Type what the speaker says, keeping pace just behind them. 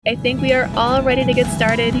I think we are all ready to get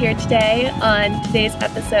started here today on today's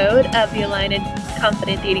episode of the Align and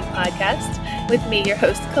Confident Dating Podcast with me, your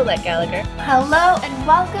host, Colette Gallagher. Hello and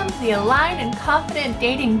welcome to the Align and Confident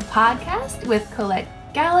Dating Podcast with Colette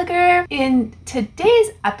Gallagher. In today's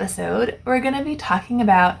episode, we're going to be talking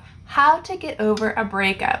about how to get over a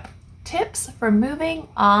breakup, tips for moving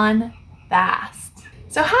on fast.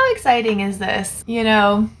 So how exciting is this? You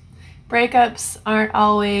know, breakups aren't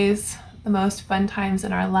always the most fun times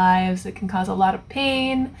in our lives. It can cause a lot of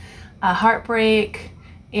pain, heartbreak,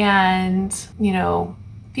 and,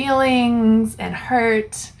 feelings and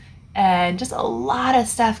hurt, and just a lot of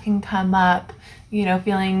stuff can come up,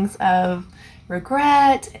 feelings of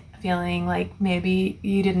regret, feeling like maybe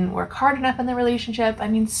you didn't work hard enough in the relationship. I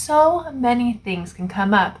mean, so many things can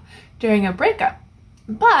come up during a breakup.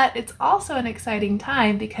 But it's also an exciting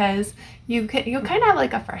time because you kind of have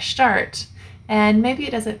like a fresh start. And maybe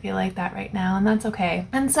it doesn't feel like that right now, and that's okay.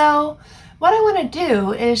 And so what I want to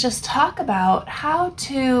do is just talk about how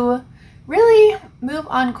to really move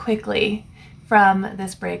on quickly from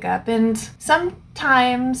this breakup. And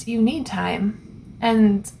sometimes you need time,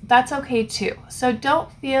 and that's okay too. So don't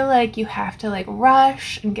feel like you have to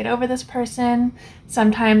rush and get over this person.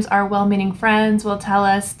 Sometimes our well-meaning friends will tell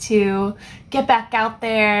us to get back out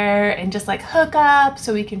there and just hook up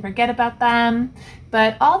so we can forget about them.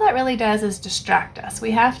 But all that really does is distract us.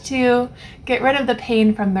 We have to get rid of the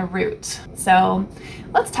pain from the root. So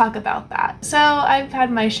let's talk about that. So I've had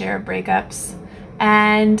my share of breakups,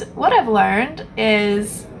 and what I've learned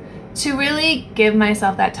is to really give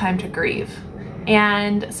myself that time to grieve.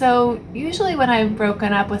 And so usually when I've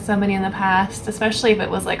broken up with somebody in the past, especially if it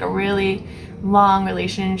was a really long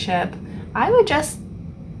relationship, I would just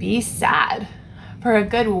be sad for a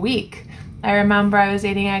good week. I remember I was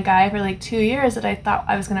dating a guy for 2 years that I thought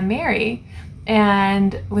I was going to marry.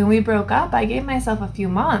 And when we broke up, I gave myself a few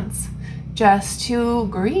months just to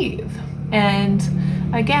grieve. And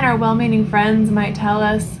again, our well-meaning friends might tell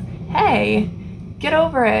us, hey, get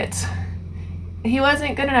over it. He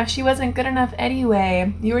wasn't good enough. She wasn't good enough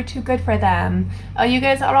anyway. You were too good for them. Oh, you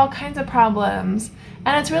guys had all kinds of problems.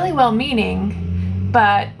 And it's really well-meaning,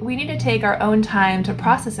 but we need to take our own time to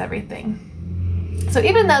process everything. So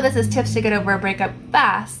even though this is tips to get over a breakup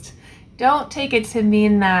fast, don't take it to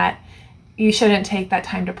mean that you shouldn't take that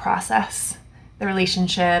time to process the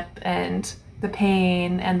relationship and the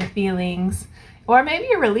pain and the feelings. Or maybe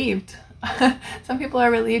you're relieved. Some people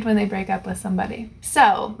are relieved when they break up with somebody.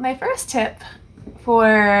 So my first tip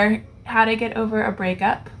for how to get over a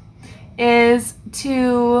breakup is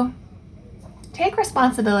to take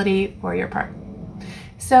responsibility for your part.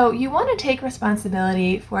 So you want to take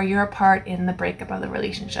responsibility for your part in the breakup of the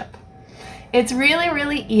relationship. It's really,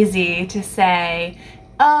 really easy to say,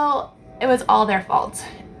 oh, it was all their fault.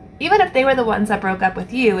 Even if they were the ones that broke up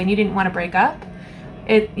with you and you didn't want to break up,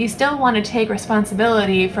 you still want to take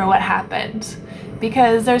responsibility for what happened.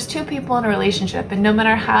 Because there's two people in a relationship, and no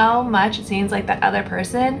matter how much it seems like that other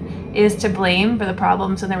person is to blame for the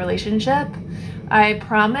problems in the relationship, I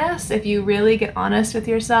promise if you really get honest with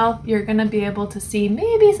yourself, you're going to be able to see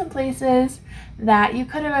maybe some places that you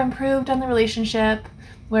could have improved on the relationship,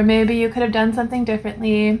 where maybe you could have done something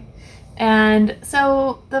differently. And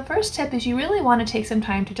so the first tip is you really want to take some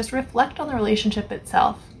time to just reflect on the relationship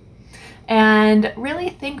itself and really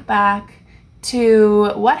think back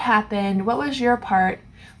to what happened, what was your part,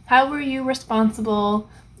 how were you responsible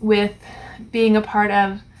with being a part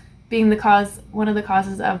of being one of the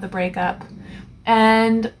causes of the breakup.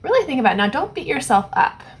 And really think about it. Now, don't beat yourself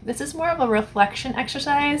up. This is more of a reflection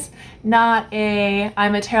exercise, not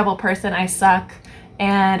I'm a terrible person, I suck,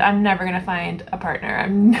 and I'm never going to find a partner.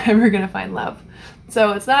 I'm never going to find love.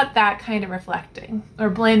 So it's not that kind of reflecting or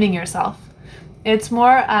blaming yourself. It's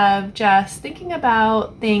more of just thinking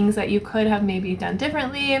about things that you could have maybe done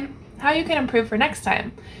differently, how you can improve for next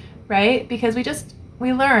time, right? Because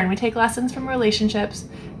we learn, we take lessons from relationships,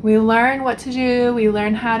 we learn what to do, we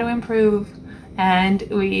learn how to improve, and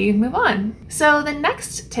we move on. So the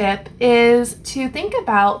next tip is to think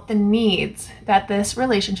about the needs that this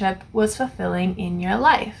relationship was fulfilling in your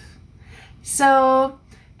life. So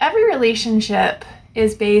every relationship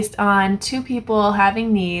is based on two people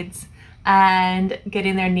having needs and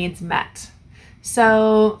getting their needs met.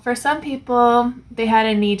 So for some people, they had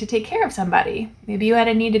a need to take care of somebody. Maybe you had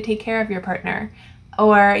a need to take care of your partner,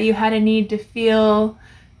 or you had a need to feel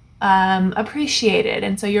appreciated,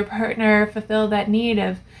 and so your partner fulfilled that need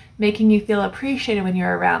of making you feel appreciated when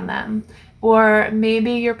you're around them. Or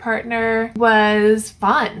maybe your partner was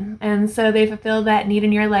fun, and so they fulfilled that need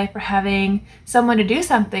in your life for having someone to do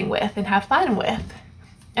something with and have fun with.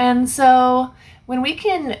 And so when we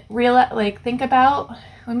can think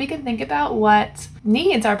about what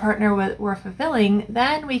needs our partner were fulfilling,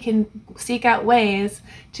 then we can seek out ways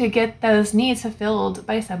to get those needs fulfilled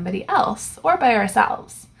by somebody else or by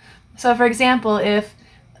ourselves. So for example, if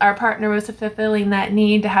our partner was fulfilling that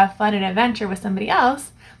need to have fun and adventure with somebody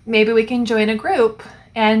else, maybe we can join a group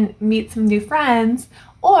and meet some new friends,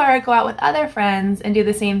 or go out with other friends and do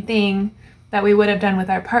the same thing that we would have done with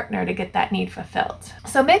our partner to get that need fulfilled.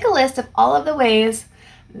 So make a list of all of the ways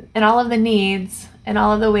and all of the needs and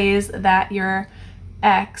all of the ways that your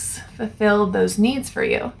ex fulfilled those needs for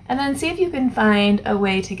you. And then see if you can find a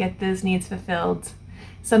way to get those needs fulfilled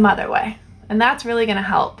some other way. And that's really going to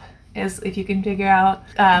help, is if you can figure out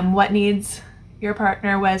what needs your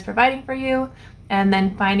partner was providing for you, and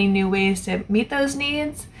then finding new ways to meet those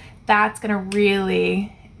needs. That's going to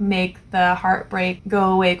really make the heartbreak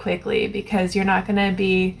go away quickly, because you're not going to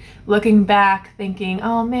be looking back thinking,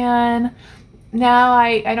 oh man, now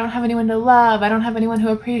I don't have anyone to love, I don't have anyone who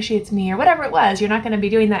appreciates me, or whatever it was. You're not going to be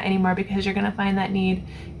doing that anymore, because you're going to find that need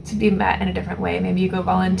to be met in a different way. Maybe you go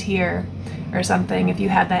volunteer or something if you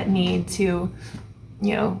had that need to,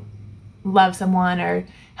 love someone or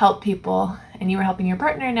help people, and you were helping your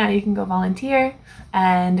partner. Now you can go volunteer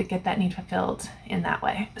and get that need fulfilled in that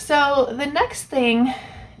way. So the next thing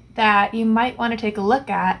that you might want to take a look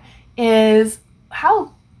at is,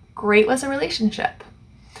 how great was the relationship?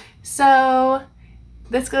 So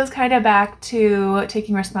this goes kind of back to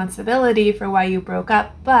taking responsibility for why you broke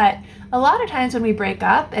up, but a lot of times when we break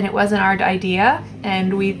up and it wasn't our idea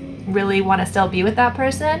and we really want to still be with that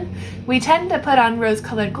person, we tend to put on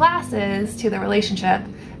rose-colored glasses to the relationship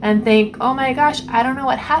and think, oh my gosh, I don't know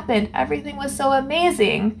what happened. Everything was so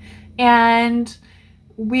amazing. And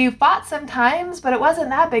we fought sometimes, but it wasn't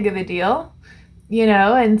that big of a deal,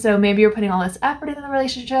 and so maybe you're putting all this effort into the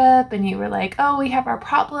relationship and you were like, oh, we have our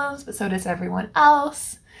problems, but so does everyone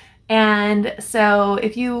else. And so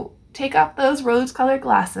if you take off those rose-colored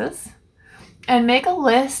glasses and make a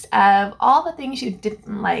list of all the things you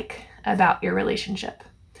didn't like about your relationship.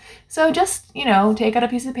 So just, take out a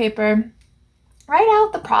piece of paper, write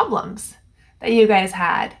out the problems that you guys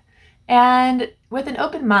had, and with an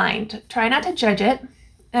open mind, try not to judge it,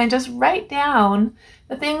 and just write down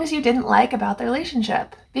the things you didn't like about the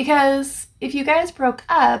relationship. Because if you guys broke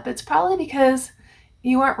up, it's probably because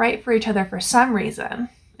you weren't right for each other for some reason.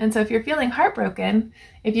 And so if you're feeling heartbroken,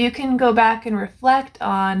 if you can go back and reflect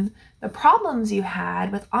on the problems you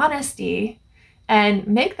had with honesty and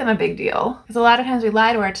make them a big deal, because a lot of times we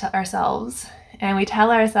lie to ourselves and we tell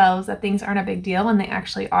ourselves that things aren't a big deal when they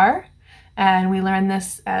actually are. And we learn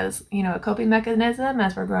this as, a coping mechanism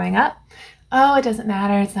as we're growing up. Oh, it doesn't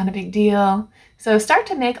matter, it's not a big deal. So start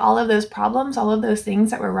to make all of those problems, all of those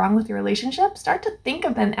things that were wrong with your relationship, start to think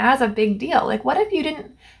of them as a big deal. Like, what if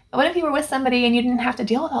you were with somebody and you didn't have to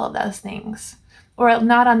deal with all of those things? Or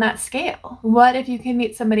not on that scale? What if you can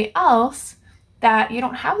meet somebody else that you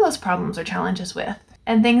don't have those problems or challenges with,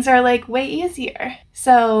 and things are way easier?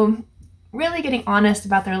 So really getting honest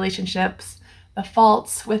about the relationships, the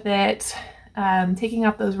faults with it, taking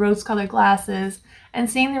off those rose-colored glasses and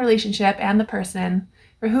seeing the relationship and the person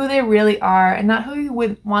for who they really are, and not who you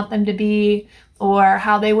would want them to be or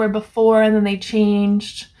how they were before and then they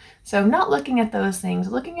changed. So not looking at those things,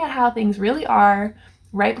 looking at how things really are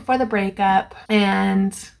right before the breakup,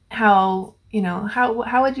 and how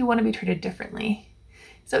would you want to be treated differently?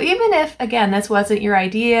 So even if, again, this wasn't your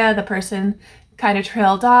idea, the person kind of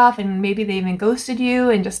trailed off and maybe they even ghosted you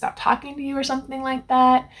and just stopped talking to you or something like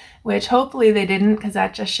that, which hopefully they didn't, because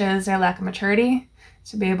that just shows their lack of maturity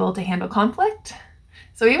to be able to handle conflict.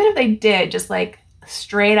 So even if they did just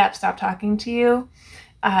straight up stop talking to you,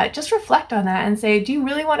 just reflect on that and say, do you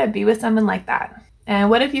really want to be with someone like that? And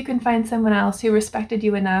what if you can find someone else who respected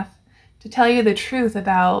you enough to tell you the truth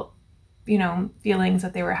about, feelings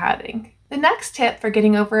that they were having? The next tip for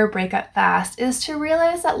getting over a breakup fast is to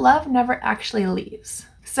realize that love never actually leaves.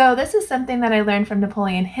 So this is something that I learned from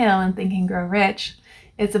Napoleon Hill in Think and Grow Rich.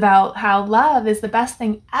 It's about how love is the best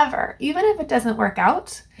thing ever. Even if it doesn't work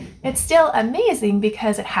out, it's still amazing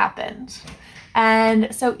because it happened.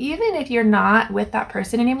 And so even if you're not with that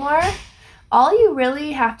person anymore, all you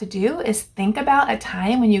really have to do is think about a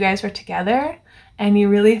time when you guys were together and you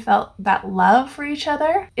really felt that love for each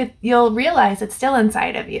other. You'll realize it's still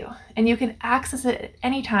inside of you and you can access it at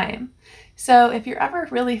any time. So if you're ever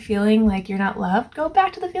really feeling like you're not loved, go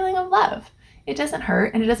back to the feeling of love. It doesn't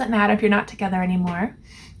hurt, and it doesn't matter if you're not together anymore.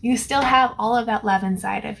 You still have all of that love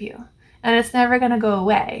inside of you, and it's never going to go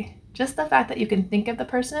away. Just the fact that you can think of the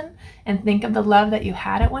person and think of the love that you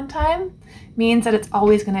had at one time means that it's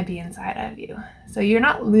always going to be inside of you. So you're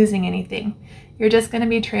not losing anything. You're just going to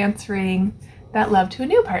be transferring that love to a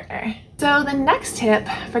new partner. So the next tip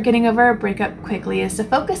for getting over a breakup quickly is to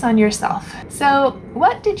focus on yourself. So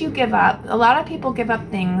what did you give up? A lot of people give up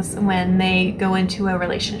things when they go into a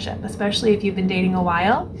relationship, especially if you've been dating a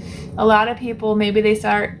while. A lot of people, maybe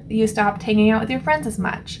you stopped hanging out with your friends as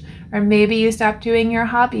much, or maybe you stopped doing your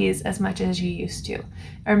hobbies as much as you used to,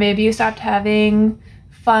 or maybe you stopped having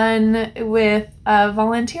fun with a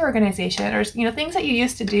volunteer organization, or things that you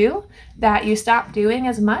used to do that you stopped doing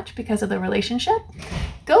as much because of the relationship.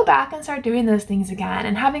 Go back and start doing those things again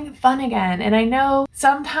and having fun again. And I know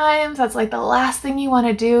sometimes that's like the last thing you want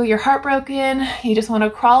to do. You're heartbroken. You just want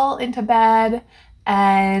to crawl into bed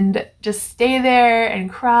and just stay there and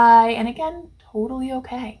cry. And again, totally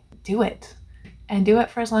okay. Do it. And do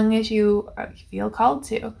it for as long as you feel called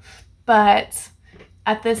to. But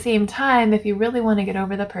at the same time, if you really want to get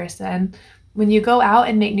over the person, when you go out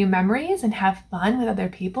and make new memories and have fun with other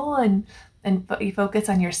people and you focus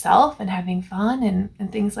on yourself and having fun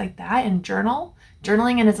and things like that, and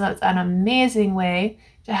journaling is an amazing way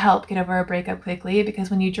to help get over a breakup quickly, because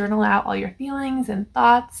when you journal out all your feelings and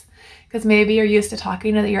thoughts, because maybe you're used to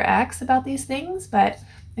talking to your ex about these things, but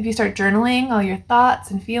if you start journaling all your thoughts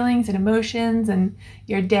and feelings and emotions and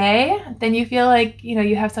your day, then you feel like,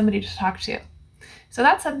 you have somebody to talk to. So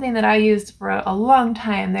that's something that I used for a long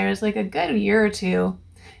time. There was like a good year or two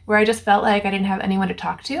where I just felt like I didn't have anyone to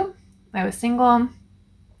talk to. I was single.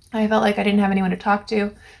 I felt like I didn't have anyone to talk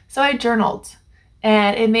to. So I journaled.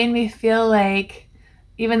 And it made me feel like,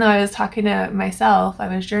 even though I was talking to myself,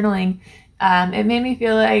 I was journaling, it made me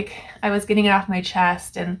feel like I was getting it off my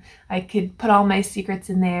chest and I could put all my secrets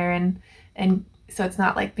in there, and so it's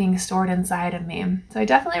not like being stored inside of me. So I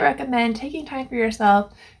definitely recommend taking time for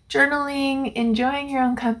yourself, journaling, enjoying your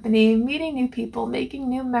own company, meeting new people, making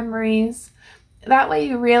new memories. That way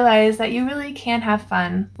you realize that you really can have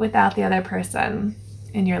fun without the other person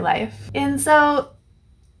in your life. And so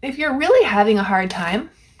if you're really having a hard time,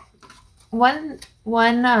 one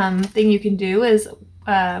thing you can do is,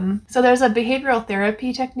 so there's a behavioral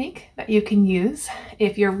therapy technique that you can use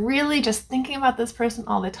if you're really just thinking about this person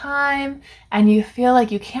all the time and you feel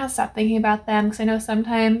like you can't stop thinking about them. Because I know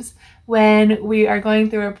sometimes when we are going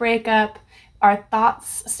through a breakup, our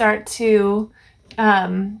thoughts start to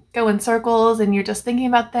go in circles and you're just thinking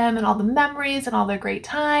about them and all the memories and all the great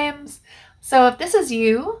times. So if this is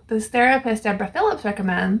you, this therapist Deborah Phillips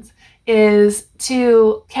recommends is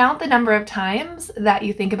to count the number of times that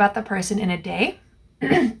you think about the person in a day.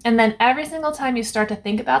 And then every single time you start to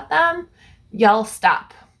think about them, yell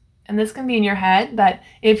stop. And this can be in your head, but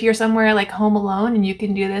if you're somewhere like home alone and you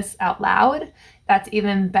can do this out loud, that's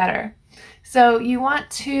even better. So you want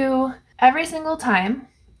to, every single time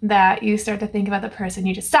that you start to think about the person,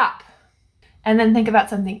 you just stop and then think about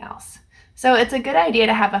something else. So it's a good idea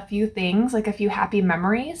to have a few things, like a few happy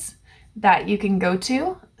memories that you can go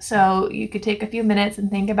to. So you could take a few minutes and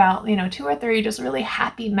think about, 2 or 3 just really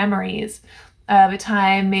happy memories of a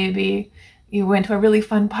time maybe you went to a really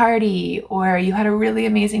fun party, or you had a really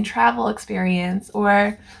amazing travel experience,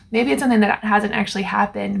 or maybe it's something that hasn't actually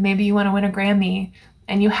happened. Maybe you want to win a Grammy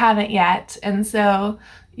and you haven't yet. And so,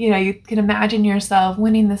 you can imagine yourself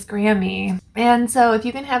winning this Grammy. And so if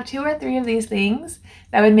you can have 2 or 3 of these things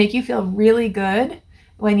that would make you feel really good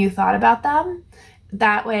when you thought about them,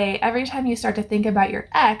 that way, every time you start to think about your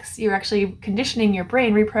ex, you're actually conditioning your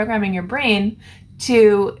brain, reprogramming your brain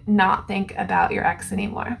to not think about your ex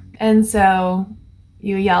anymore. And so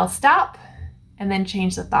you yell stop and then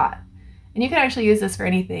change the thought. And you can actually use this for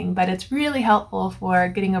anything, but it's really helpful for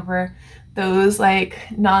getting over those like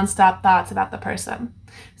nonstop thoughts about the person.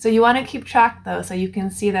 So you want to keep track though, so you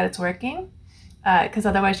can see that it's working, because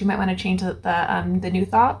otherwise you might want to change the new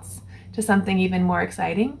thoughts to something even more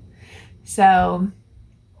exciting. So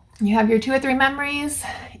you have your 2 or 3 memories,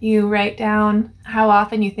 you write down how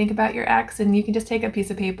often you think about your ex, and you can just take a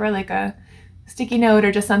piece of paper, like a sticky note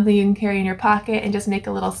or just something you can carry in your pocket, and just make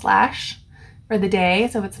a little slash for the day.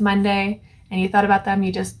 So if it's Monday and you thought about them,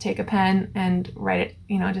 you just take a pen and write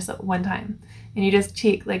it, just at one time. And you just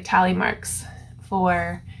take like tally marks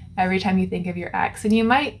for every time you think of your ex. And you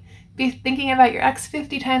might be thinking about your ex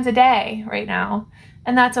 50 times a day right now,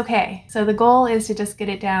 and that's okay. So the goal is to just get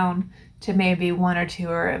it down to maybe 1 or 2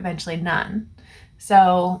 or eventually none.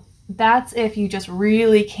 So that's if you just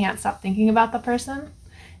really can't stop thinking about the person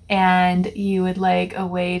and you would like a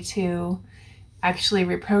way to actually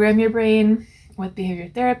reprogram your brain with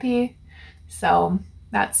behavior therapy. So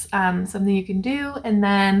that's something you can do. And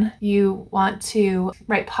then you want to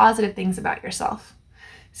write positive things about yourself.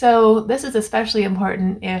 So this is especially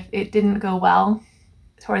important if it didn't go well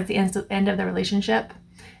towards the end of the relationship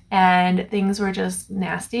and things were just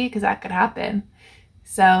nasty, because that could happen.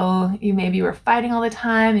 So you maybe were fighting all the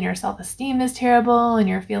time and your self-esteem is terrible and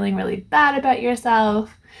you're feeling really bad about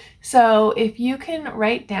yourself. So if you can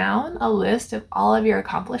write down a list of all of your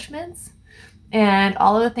accomplishments and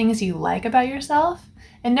all of the things you like about yourself,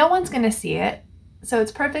 and no one's going to see it, so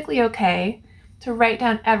it's perfectly okay to write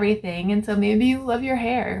down everything. And so maybe you love your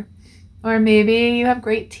hair, or maybe you have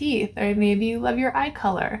great teeth, or maybe you love your eye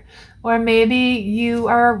color, or maybe you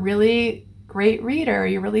are a really great reader,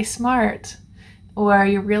 you're really smart, or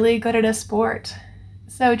you're really good at a sport.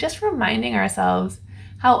 So just reminding ourselves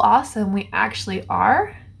how awesome we actually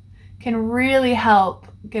are can really help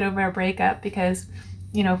get over a breakup, because,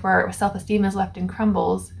 if our self-esteem is left in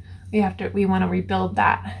crumbles, we want to rebuild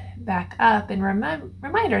that back up and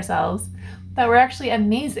remind ourselves that we're actually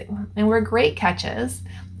amazing and we're great catches,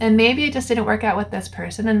 and maybe it just didn't work out with this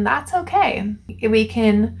person, and that's okay. We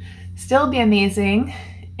can still be amazing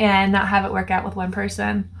and not have it work out with one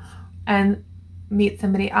person and meet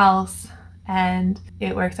somebody else and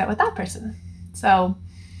it works out with that person. So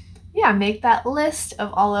yeah, make that list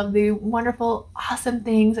of all of the wonderful, awesome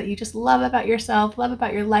things that you just love about yourself, love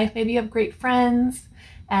about your life. Maybe you have great friends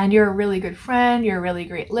and you're a really good friend, you're a really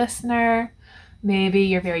great listener. Maybe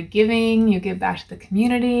you're very giving, you give back to the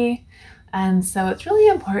community. And so it's really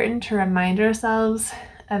important to remind ourselves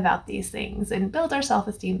about these things and build our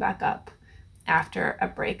self-esteem back up after a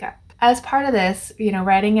breakup. As part of this,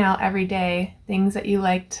 writing out every day things that you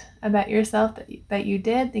liked about yourself, that you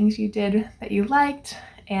did, things you did that you liked,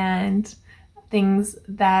 and things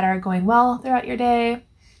that are going well throughout your day.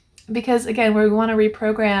 Because again, we want to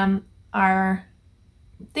reprogram our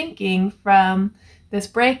thinking from this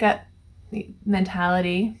breakup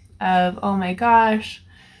mentality of, oh my gosh,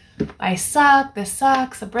 I suck, this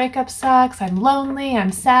sucks, the breakup sucks, I'm lonely,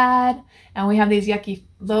 I'm sad, and we have these yucky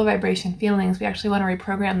low vibration feelings. We actually want to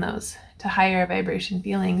reprogram those to higher vibration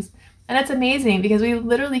feelings. And it's amazing because we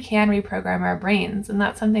literally can reprogram our brains, and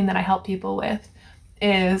that's something that I help people with,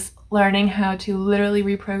 is learning how to literally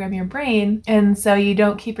reprogram your brain, and so you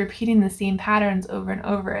don't keep repeating the same patterns over and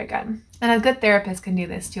over again. And a good therapist can do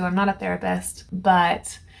this too. I'm not a therapist,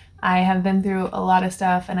 but I have been through a lot of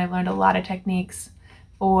stuff and I've learned a lot of techniques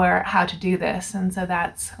for how to do this. And so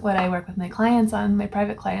that's what I work with my clients on, my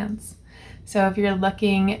private clients. So if you're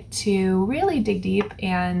looking to really dig deep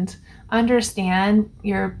and understand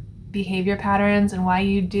your behavior patterns and why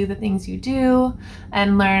you do the things you do,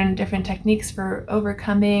 and learn different techniques for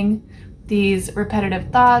overcoming these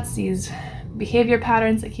repetitive thoughts, these behavior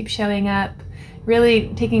patterns that keep showing up,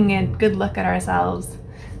 really taking a good look at ourselves,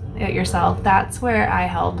 at yourself, that's where I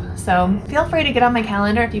help. So feel free to get on my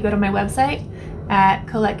calendar. If you go to my website at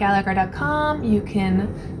ColetteGallagher.com, you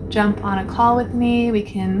can jump on a call with me. We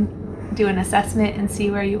can do an assessment and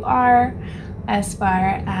see where you are as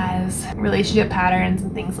far as relationship patterns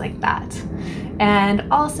and things like that.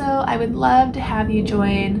 And also, I would love to have you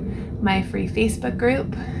join my free Facebook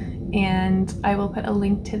group, and I will put a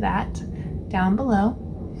link to that down below.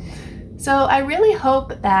 So I really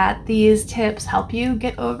hope that these tips help you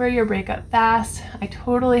get over your breakup fast. I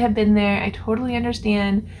totally have been there. I totally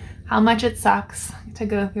understand how much it sucks to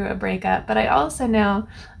go through a breakup, but I also know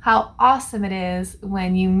how awesome it is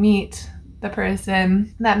when you meet the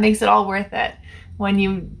person that makes it all worth it. When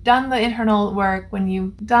you've done the internal work, when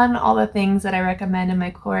you've done all the things that I recommend in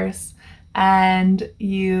my course, and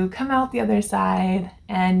you come out the other side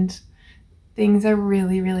and things are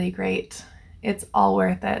really, really great. It's all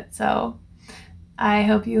worth it. So I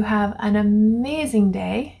hope you have an amazing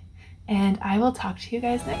day, and I will talk to you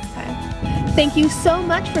guys next time. Thank you so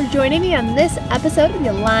much for joining me on this episode of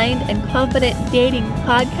the Aligned and Confident Dating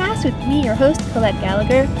Podcast with me, your host, Colette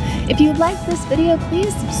Gallagher. If you like this video,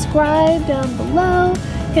 please subscribe down below.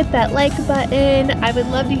 Hit that like button. I would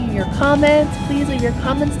love to hear your comments. Please leave your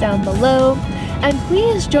comments down below. And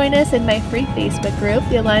please join us in my free Facebook group,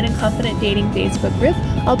 the Aligned and Confident Dating Facebook group.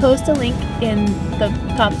 I'll post a link in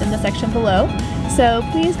the section below. So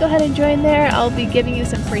please go ahead and join there. I'll be giving you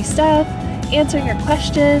some free stuff, answering your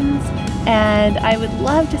questions, and I would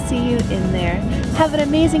love to see you in there. Have an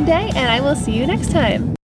amazing day, and I will see you next time.